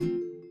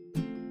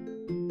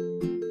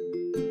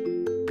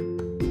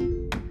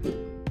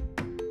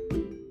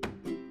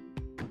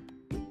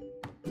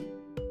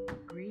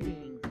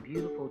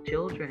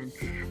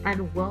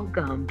and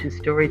welcome to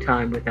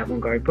Storytime with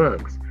Avant-Garde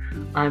Books.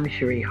 I'm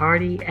Cherie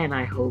Hardy, and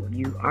I hope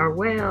you are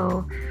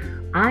well.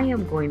 I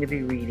am going to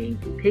be reading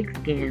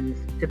Pigskins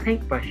to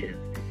Paintbrushes,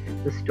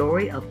 the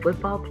story of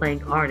football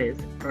playing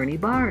artist Ernie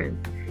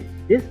Barnes.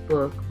 This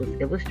book was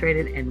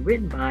illustrated and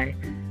written by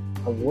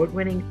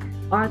award-winning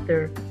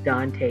author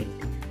Don Tate.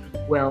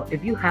 Well,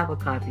 if you have a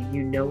copy,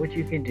 you know what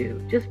you can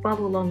do. Just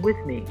follow along with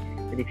me.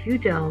 But if you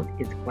don't,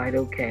 it's quite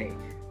okay.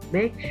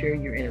 Make sure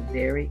you're in a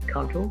very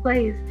comfortable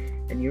place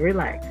and you're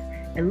relaxed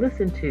and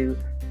listen to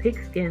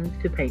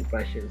Pigskins to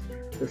Paintbrushes,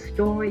 the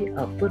story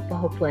of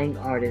football playing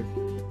artist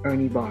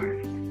Ernie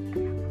Barnes.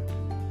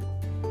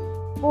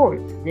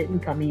 Sports didn't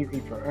come easy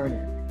for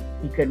Ernest.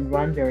 He couldn't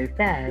run very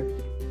fast.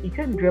 He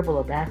couldn't dribble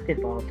a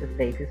basketball to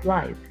save his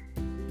life.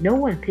 No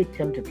one picked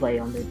him to play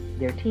on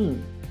their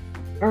team.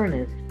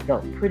 Ernest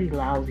felt pretty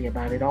lousy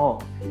about it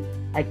all.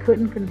 I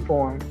couldn't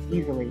conform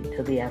easily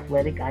to the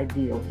athletic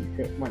ideal,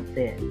 once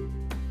said.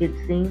 It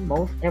seemed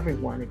most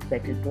everyone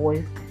expected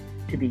boys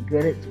to be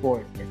good at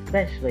sports,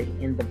 especially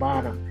in the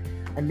Bottom,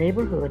 a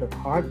neighborhood of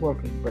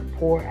hard-working but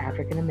poor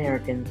African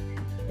Americans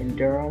in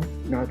Durham,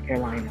 North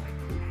Carolina.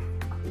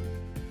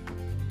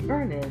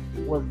 Ernest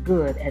was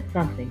good at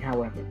something,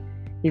 however.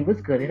 He was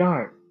good at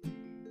art.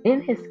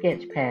 In his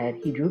sketch pad,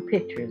 he drew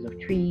pictures of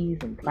trees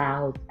and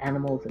clouds,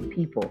 animals, and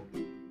people.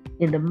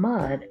 In the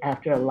mud,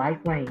 after a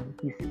light rain,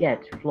 he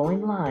sketched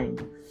flowing lines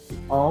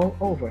all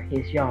over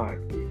his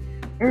yard.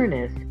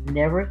 Ernest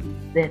never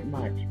said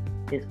much.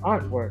 His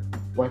artwork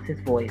was his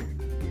voice.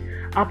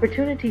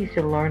 Opportunities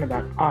to learn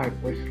about art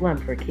were slim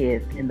for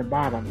kids in the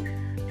Bottom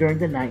during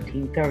the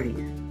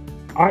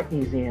 1930s. Art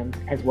museums,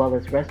 as well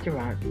as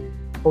restaurants,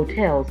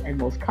 hotels, and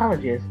most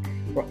colleges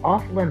were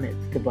off limits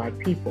to black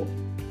people.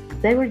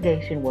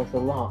 Segregation was the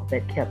law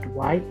that kept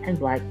white and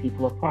black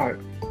people apart.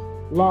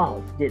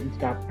 Laws didn't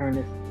stop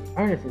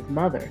Ernest's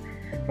mother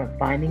from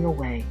finding a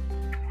way.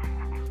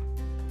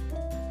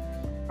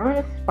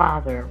 Ernest's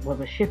father was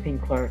a shipping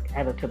clerk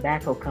at a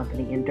tobacco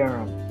company in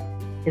Durham.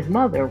 His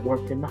mother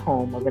worked in the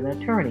home of an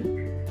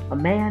attorney, a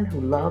man who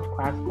loved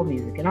classical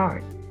music and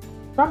art.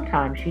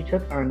 Sometimes she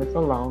took Ernest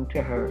along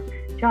to her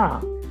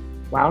job.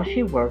 While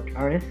she worked,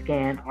 Ernest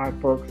scanned art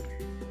books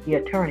the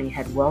attorney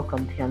had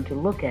welcomed him to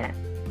look at,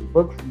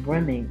 books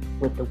brimming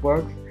with the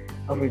works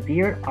of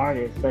revered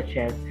artists such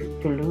as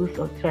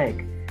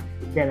Toulouse-Lautrec,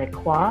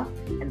 Delacroix,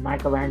 and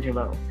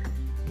Michelangelo.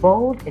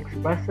 Bold,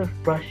 expressive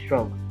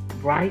brushstrokes,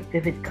 bright,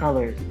 vivid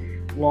colors,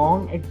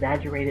 long,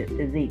 exaggerated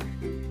physiques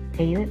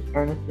painted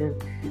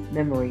Ernest's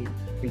memories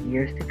for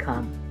years to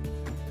come.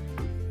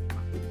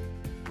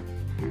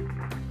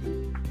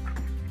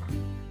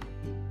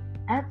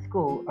 At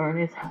school,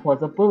 Ernest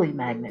was a bully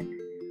magnet,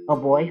 a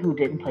boy who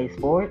didn't play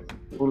sports,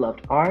 who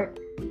loved art,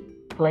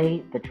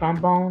 played the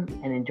trombone,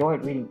 and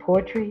enjoyed reading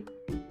poetry.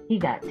 He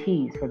got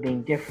teased for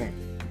being different.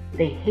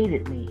 They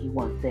hated me, he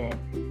once said.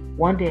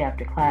 One day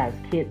after class,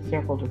 kids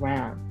circled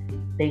around.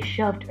 They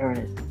shoved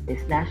Ernest. They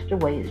snatched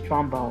away his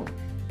trombone.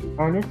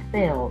 Ernest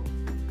fell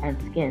and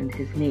skinned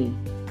his knee.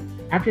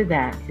 After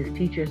that, his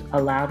teachers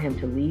allowed him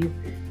to leave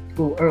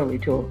school early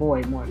to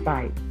avoid more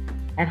fights.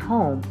 At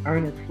home,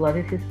 Ernest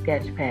flooded his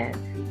sketch pad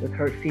with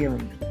hurt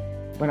feelings.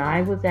 When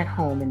I was at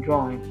home and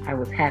drawing, I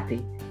was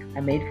happy.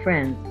 I made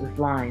friends with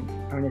lines,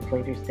 Ernest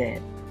later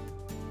said.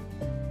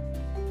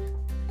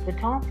 The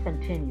taunts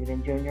continued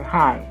in junior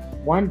high.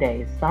 One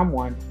day,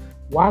 someone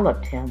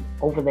walloped him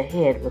over the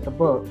head with a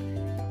book.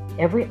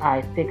 Every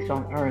eye fixed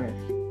on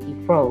Ernest. He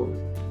froze.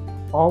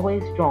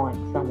 Always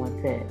drawing, someone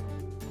said.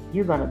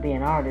 "You're gonna be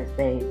an artist,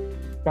 babe,"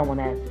 someone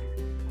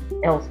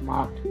else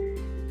mocked.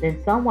 Then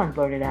someone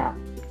blurted out,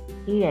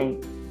 "He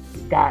ain't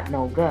got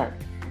no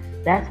guts.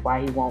 That's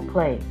why he won't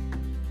play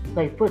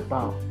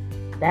football.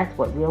 That's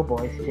what real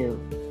boys do."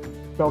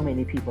 So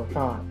many people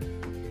thought.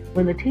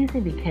 When the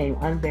teasing became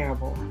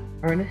unbearable,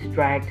 Ernest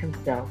dragged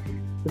himself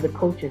to the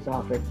coach's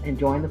office and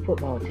joined the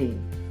football team.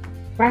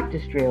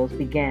 Practice drills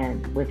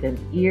began with an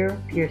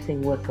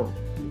ear-piercing whistle,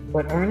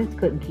 but Ernest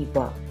couldn't keep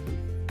up.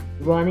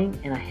 Running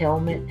in a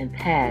helmet and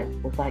pads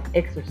was like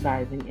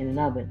exercising in an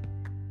oven.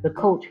 The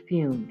coach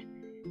fumed.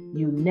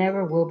 "You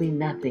never will be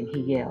nothing,"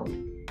 he yelled.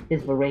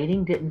 His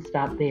berating didn't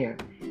stop there.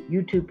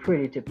 "You too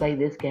pretty to play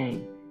this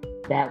game."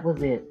 That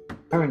was it.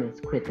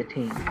 Ernest quit the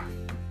team.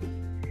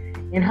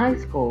 In high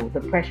school, the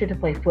pressure to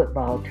play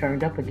football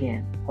turned up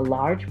again. A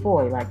large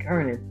boy like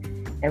Ernest,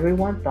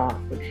 everyone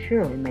thought would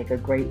surely make a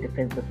great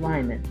defensive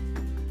lineman.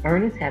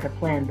 Ernest had a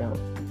plan though.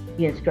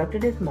 He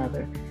instructed his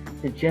mother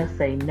to just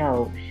say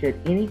no should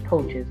any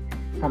coaches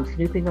come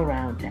snooping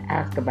around to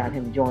ask about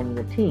him joining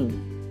the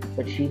team,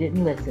 but she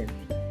didn't listen.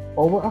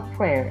 Over a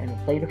prayer and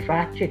a plate of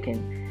fried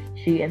chicken,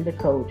 she and the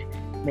coach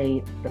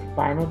made the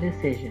final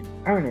decision.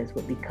 Ernest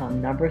would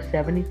become number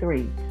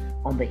 73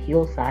 on the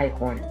Hillside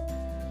Hornets.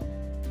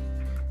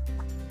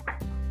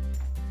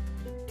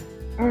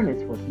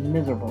 Ernest was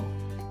miserable,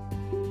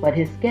 but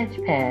his sketch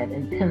pad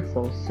and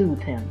pencil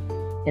soothed him.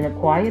 In a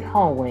quiet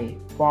hallway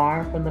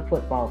far from the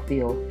football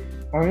field,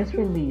 Ernest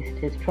released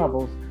his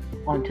troubles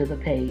onto the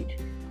page.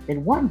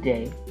 Then one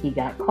day he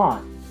got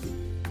caught.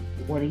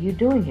 "What are you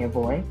doing here,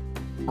 boy?"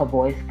 A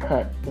voice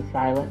cut the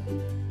silence.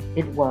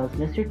 It was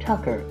Mr.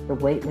 Tucker, the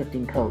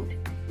weightlifting coach.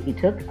 He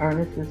took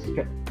Ernest's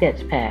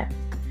sketch pad.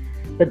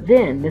 But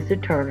then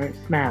Tucker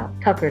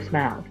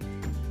smiled.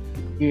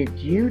 Did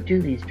you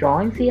do these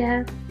drawings? He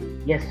asked.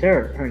 Yes,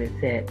 sir, Ernest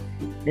said.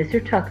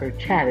 Mr. Tucker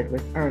chatted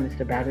with Ernest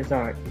about his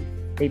art.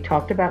 They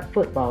talked about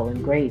football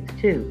and grades,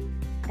 too,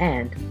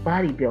 and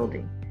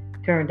bodybuilding.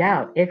 Turned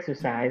out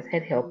exercise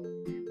had helped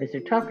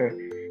Mr. Tucker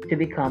to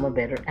become a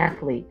better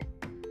athlete.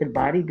 Could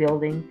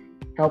bodybuilding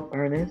help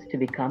Ernest to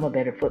become a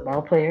better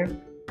football player?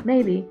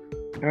 Maybe.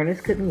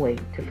 Ernest couldn't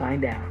wait to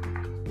find out.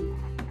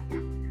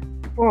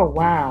 For a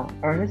while,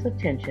 Ernest's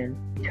attention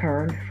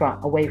turned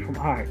away from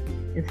art.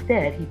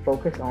 Instead, he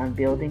focused on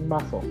building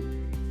muscle.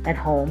 At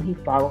home, he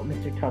followed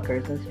Mr.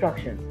 Tucker's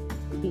instructions.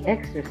 He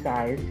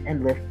exercised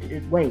and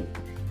lifted weights.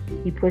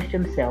 He pushed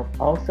himself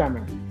all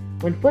summer.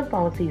 When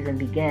football season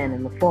began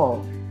in the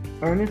fall,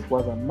 Ernest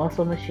was a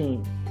muscle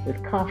machine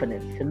with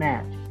confidence to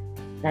match.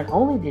 Not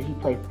only did he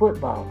play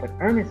football, but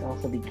Ernest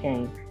also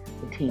became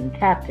the team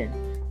captain.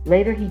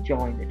 Later, he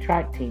joined the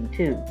track team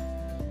too,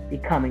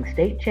 becoming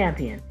state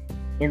champion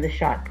in the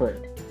shot put.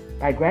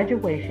 By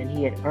graduation,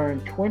 he had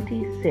earned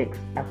 26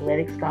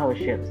 athletic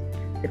scholarships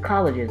to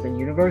colleges and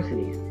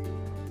universities.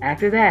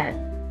 After that,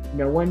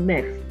 no one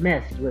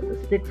messed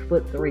with the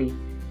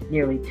 6'3",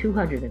 nearly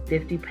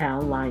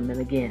 250-pound lineman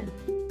again.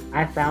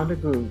 I found a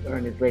groove,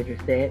 Ernest later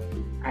said.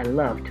 I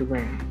love to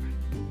win.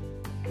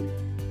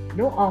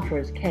 No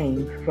offers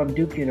came from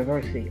Duke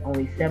University,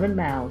 only 7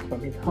 miles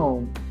from his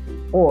home,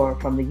 or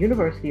from the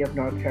University of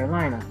North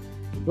Carolina.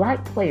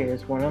 Black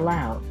players weren't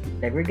allowed.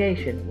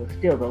 Segregation was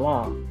still the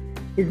law.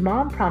 His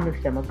mom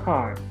promised him a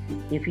car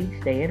if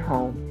he'd stay at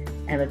home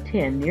and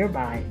attend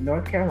nearby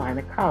North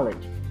Carolina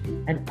College,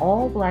 an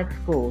all-black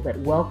school that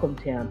welcomed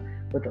him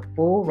with a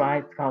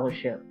full-ride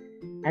scholarship.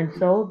 And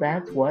so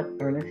that's what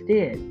Ernest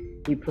did.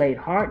 He played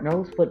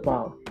hard-nosed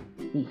football.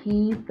 He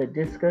heaved the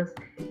discus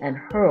and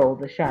hurled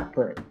the shot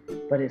put,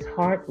 but his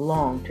heart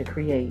longed to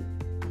create.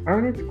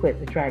 Ernest quit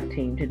the track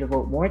team to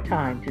devote more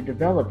time to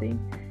developing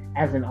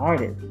as an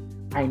artist.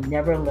 I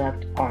never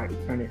left art,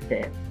 Ernest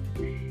said.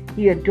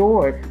 He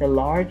adored the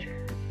large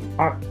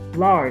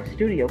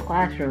studio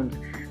classrooms,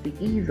 the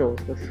easels,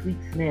 the sweet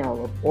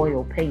smell of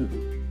oil paint.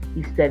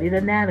 He studied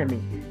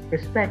anatomy,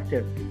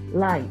 perspective,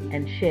 light,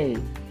 and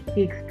shade.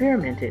 He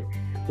experimented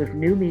with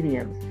new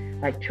mediums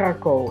like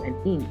charcoal and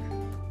inks.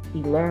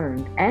 He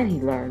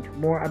learned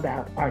more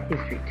about art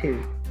history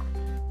too.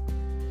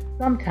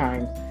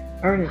 Sometimes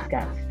Ernest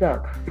got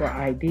stuck for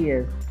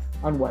ideas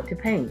on what to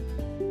paint.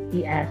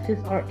 He asked his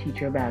art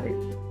teacher about it.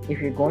 If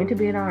you're going to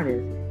be an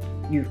artist,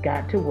 you've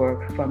got to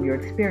work from your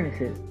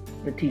experiences,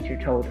 the teacher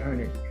told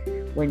Ernest.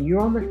 When you're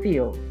on the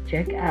field,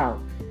 check out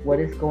what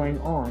is going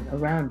on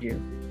around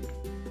you.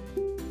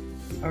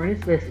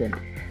 Ernest listened.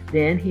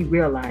 Then he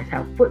realized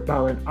how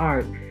football and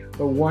art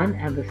were one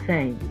and the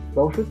same.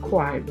 Both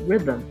required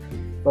rhythm.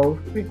 Both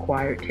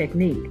required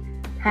technique.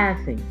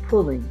 Passing,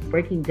 pulling,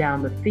 breaking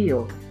down the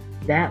field.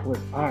 That was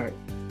art.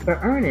 For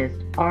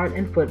Ernest, art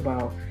and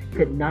football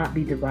could not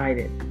be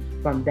divided.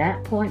 From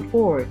that point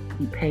forward,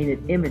 he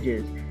painted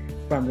images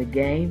from the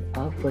game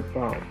of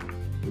football.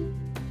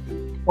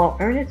 While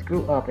Ernest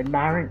grew up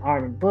admiring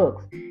art and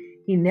books,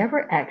 he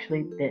never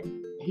actually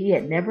been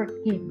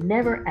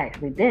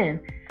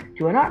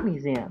to an art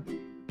museum.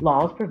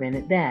 Laws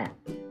prevented that,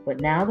 but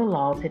now the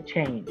laws had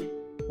changed.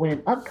 When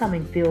an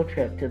upcoming field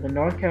trip to the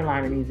North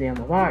Carolina Museum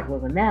of Art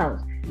was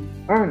announced,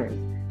 Ernest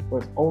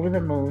was over the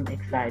moon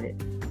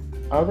excited.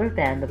 Other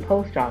than the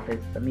post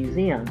office, the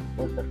museum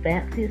was the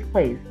fanciest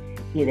place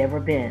he had ever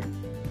been.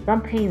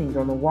 Some paintings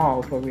on the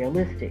walls were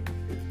realistic,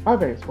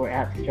 others were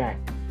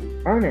abstract.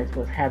 Ernest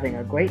was having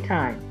a great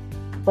time,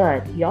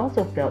 but he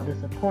also felt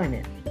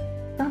disappointed.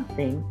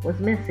 Something was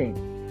missing.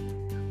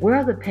 Where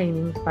are the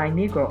paintings by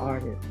Negro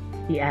artists?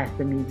 He asked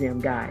the museum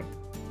guide.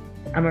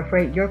 I'm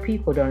afraid your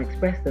people don't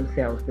express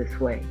themselves this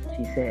way,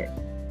 she said.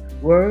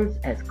 Words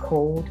as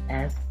cold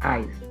as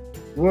ice.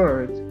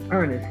 Words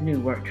Ernest knew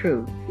weren't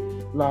true.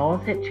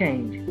 Laws had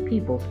changed,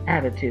 people's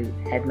attitude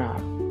had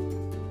not.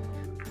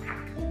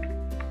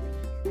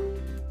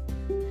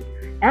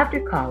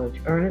 After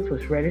college, Ernest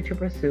was ready to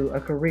pursue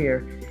a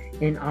career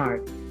in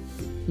art.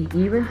 He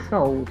even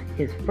sold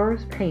his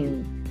first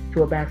painting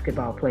to a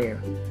basketball player.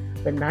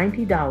 The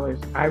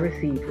 $90 I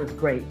received was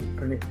great,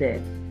 Ernest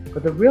said,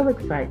 but the real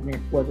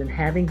excitement was in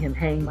having him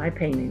hang my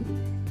paintings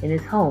in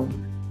his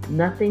home.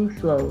 Nothing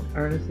slowed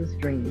Ernest's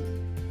dreams,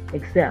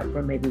 except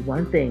for maybe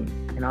one thing,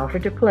 an offer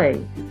to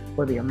play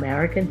for the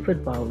American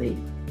Football League.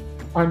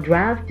 On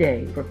draft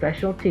day,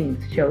 professional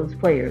teams chose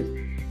players,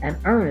 and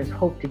Ernest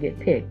hoped to get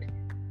picked.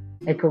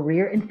 A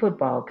career in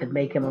football could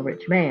make him a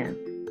rich man.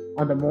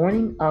 On the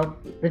morning of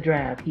the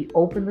draft, he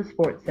opened the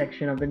sports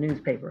section of the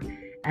newspaper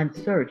and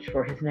searched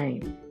for his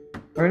name.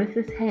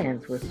 Ernest's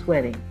hands were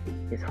sweating.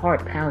 His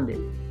heart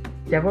pounded.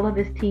 Several of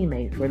his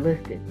teammates were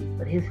listed,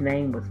 but his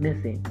name was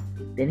missing.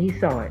 Then he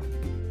saw it.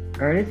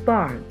 Ernest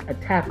Barnes, a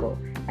tackle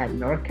at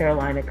North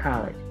Carolina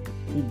College.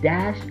 He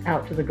dashed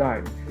out to the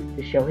garden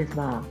to show his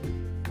mom.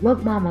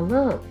 Look, Mama,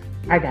 look.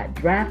 I got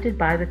drafted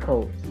by the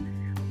Colts.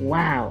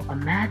 Wow,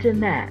 imagine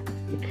that.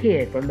 The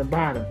kid from the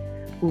bottom,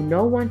 who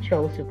no one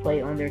chose to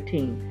play on their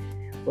team,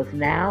 was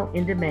now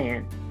in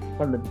demand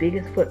from the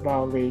biggest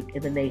football league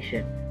in the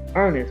nation.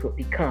 Ernest would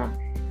become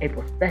a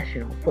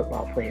professional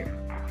football player.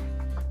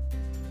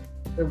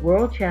 The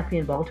world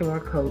champion Baltimore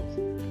Colts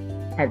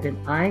had been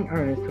eyeing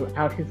Ernest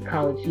throughout his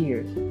college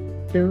years.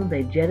 Soon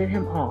they jetted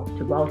him off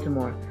to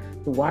Baltimore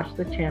to watch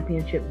the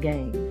championship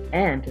game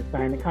and to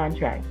sign a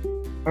contract.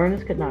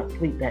 Ernest could not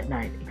sleep that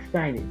night.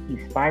 Excited, he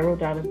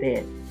spiraled out of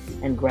bed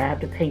and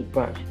grabbed a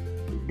paintbrush.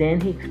 Then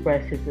he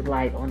expressed his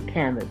delight on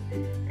canvas,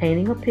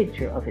 painting a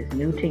picture of his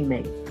new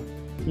teammate.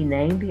 He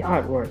named the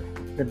artwork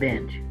The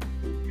Bench.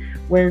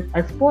 When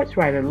a sports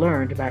writer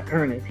learned about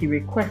Ernest, he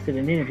requested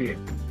an interview.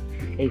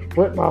 A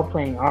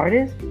football-playing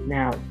artist?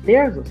 Now,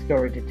 there's a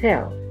story to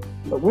tell.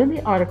 But when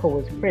the article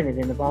was printed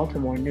in the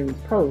Baltimore News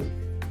Post,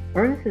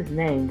 Ernest's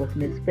name was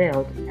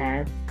misspelled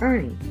as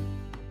Ernie.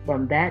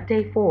 From that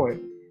day forward,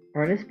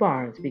 Ernest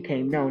Barnes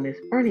became known as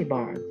Ernie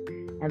Barnes,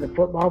 and the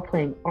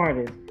football-playing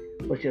artist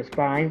was just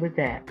fine with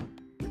that.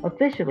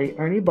 Officially,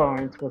 Ernie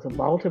Barnes was a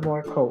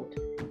Baltimore Colt,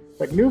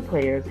 but new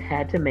players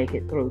had to make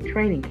it through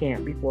training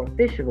camp before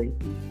officially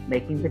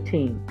making the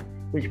team,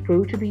 which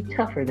proved to be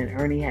tougher than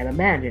Ernie had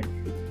imagined.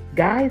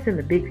 Guys in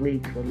the big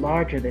leagues were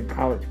larger than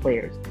college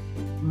players,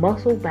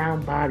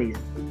 muscle-bound bodies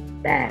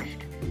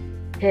bashed,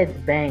 heads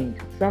banged,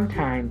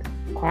 sometimes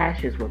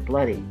clashes were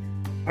bloody.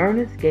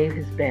 Ernest gave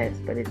his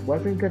best, but it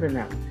wasn't good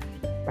enough.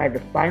 By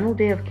the final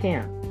day of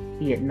camp,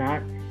 he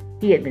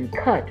had been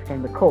cut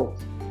from the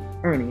Colts.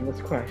 Ernie was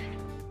crushed.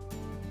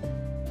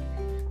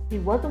 He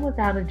wasn't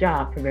without a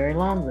job for very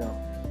long, though.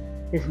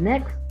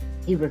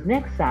 He was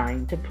next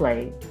signed to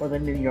play for the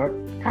New York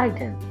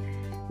Titans.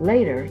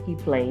 Later, he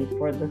played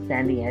for the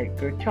San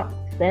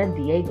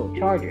Diego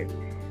Chargers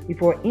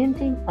before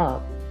ending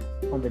up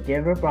on the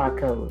Denver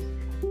Broncos.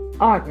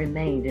 Art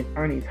remained in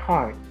Ernie's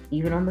heart,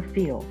 even on the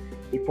field.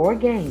 Before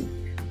games,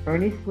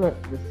 Ernie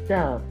slipped the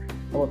stub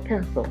of a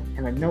pencil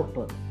and a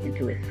notebook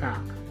into his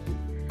sock.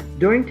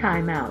 During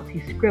timeouts,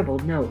 he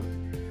scribbled notes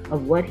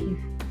of what he'd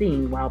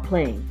seen while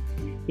playing.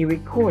 He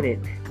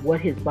recorded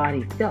what his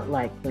body felt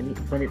like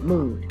when it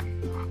moved.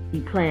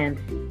 He planned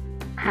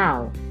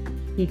how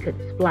he could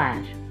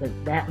splash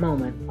that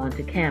moment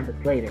onto canvas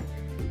later.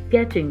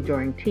 Sketching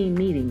during team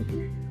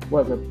meetings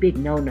was a big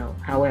no-no,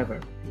 however.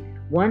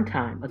 One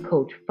time, a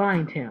coach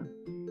fined him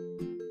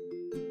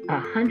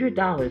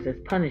 $100 as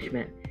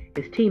punishment.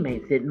 His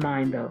teammates didn't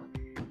mind, though.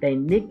 They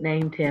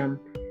nicknamed him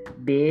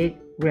Big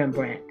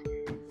Rembrandt,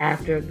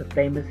 after the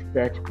famous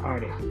Dutch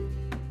artist.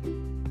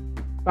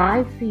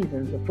 5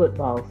 seasons of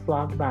football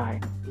slogged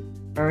by.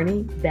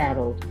 Ernie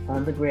battled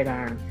on the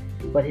gridiron,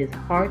 but his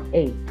heart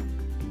ached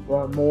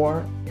for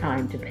more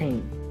time to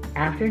paint.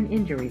 After an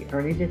injury,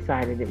 Ernie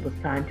decided it was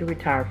time to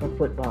retire from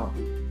football.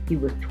 He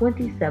was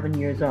 27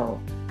 years old.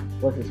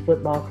 Was his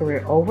football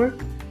career over?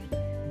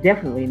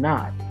 Definitely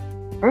not.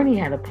 Ernie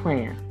had a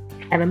plan.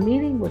 At a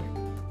meeting with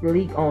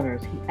league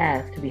owners, he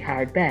asked to be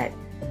hired back,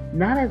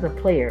 not as a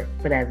player,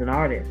 but as an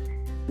artist,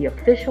 the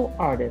official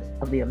artist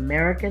of the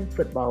American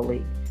Football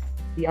League.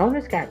 The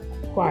owners got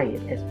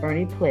quiet as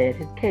Ernie pled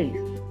his case.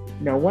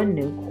 No one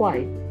knew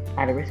quite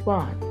how to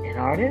respond. An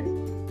artist?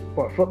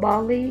 For a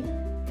football league?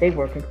 They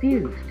were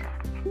confused.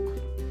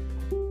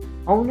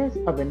 Owners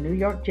of the New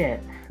York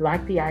Jets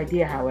liked the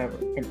idea, however,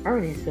 and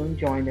Ernie soon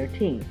joined their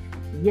team.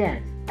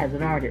 Yes, as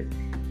an artist.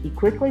 He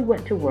quickly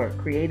went to work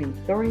creating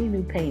 30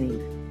 new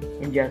paintings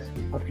in just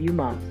a few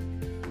months.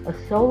 A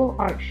solo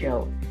art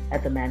show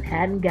at the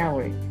Manhattan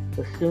Gallery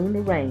was soon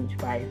arranged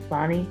by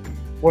Sonny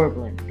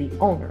Werblin, the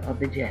owner of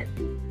the Jets.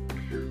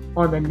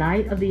 On the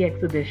night of the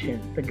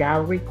exhibition, the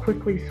gallery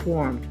quickly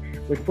swarmed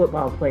with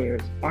football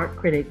players, art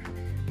critics,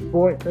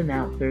 sports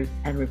announcers,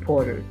 and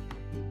reporters.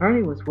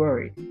 Ernie was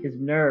worried, his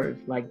nerves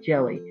like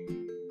jelly.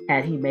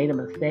 Had he made a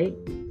mistake?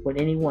 Would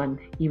anyone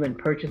even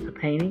purchase a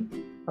painting?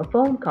 A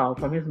phone call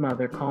from his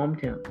mother calmed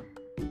him.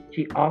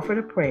 She offered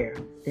a prayer,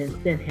 then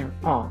sent him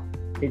off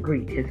to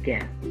greet his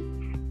guests.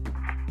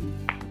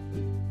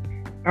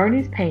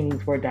 Ernie's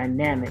paintings were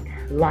dynamic.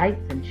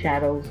 Lights and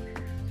shadows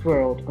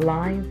swirled,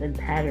 lines and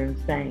patterns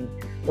sang.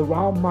 The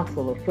raw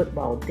muscle of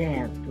football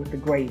danced with the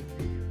grace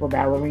of a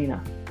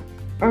ballerina.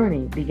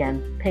 Ernie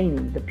began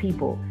painting the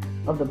people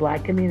of the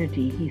black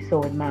community he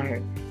so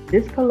admired.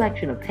 This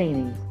collection of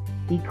paintings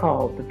he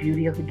called The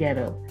Beauty of the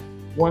Ghetto.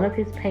 One of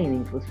his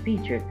paintings was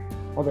featured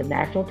on the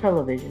national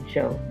television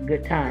show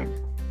Good Times.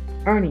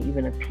 Ernie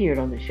even appeared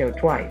on the show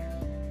twice.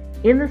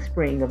 In the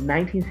spring of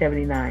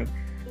 1979,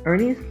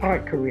 Ernie's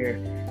art career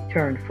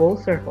turned full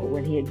circle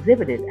when he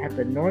exhibited at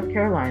the North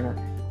Carolina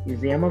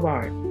Museum of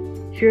Art.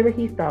 Surely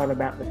he thought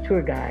about the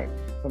tour guide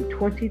from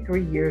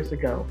 23 years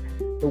ago,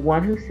 the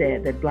one who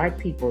said that black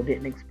people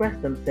didn't express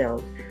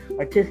themselves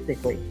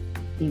artistically.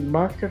 He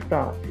must have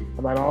thought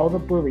about all the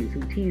bullies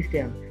who teased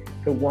him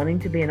for wanting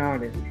to be an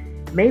artist.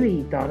 Maybe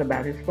he thought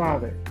about his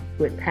father,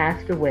 who had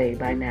passed away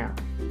by now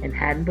and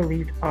hadn't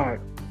believed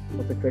art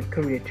was a good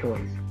career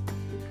choice.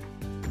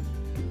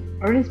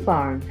 Ernest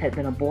Barnes had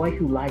been a boy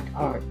who liked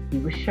art. He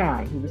was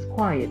shy, he was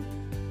quiet.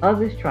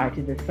 Others tried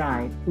to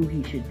decide who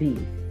he should be.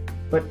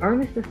 But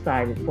Ernest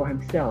decided for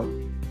himself.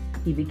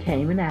 He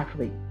became an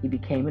athlete. He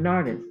became an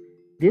artist.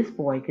 This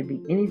boy could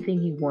be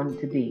anything he wanted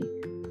to be.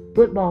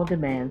 Football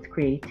demands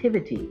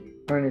creativity,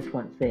 Ernest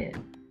once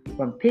said.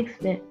 From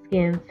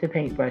Pigskins to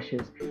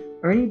Paintbrushes,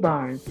 Ernie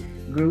Barnes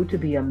grew to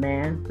be a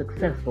man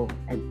successful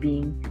at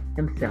being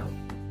himself.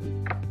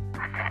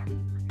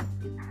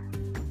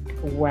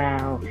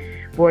 Wow.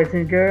 Boys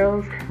and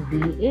girls,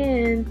 the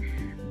end.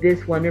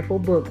 This wonderful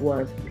book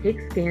was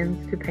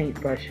Pigskins to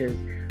Paintbrushes,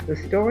 the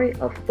story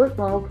of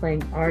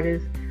football-playing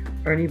artist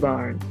Ernie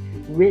Barnes,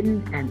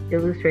 written and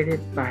illustrated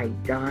by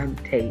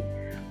Tate.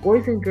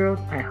 Boys and girls,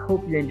 I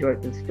hope you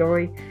enjoyed the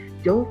story.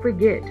 Don't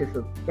forget to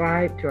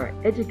subscribe to our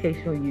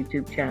educational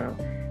YouTube channel.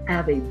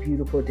 Have a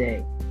beautiful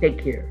day.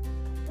 Take care.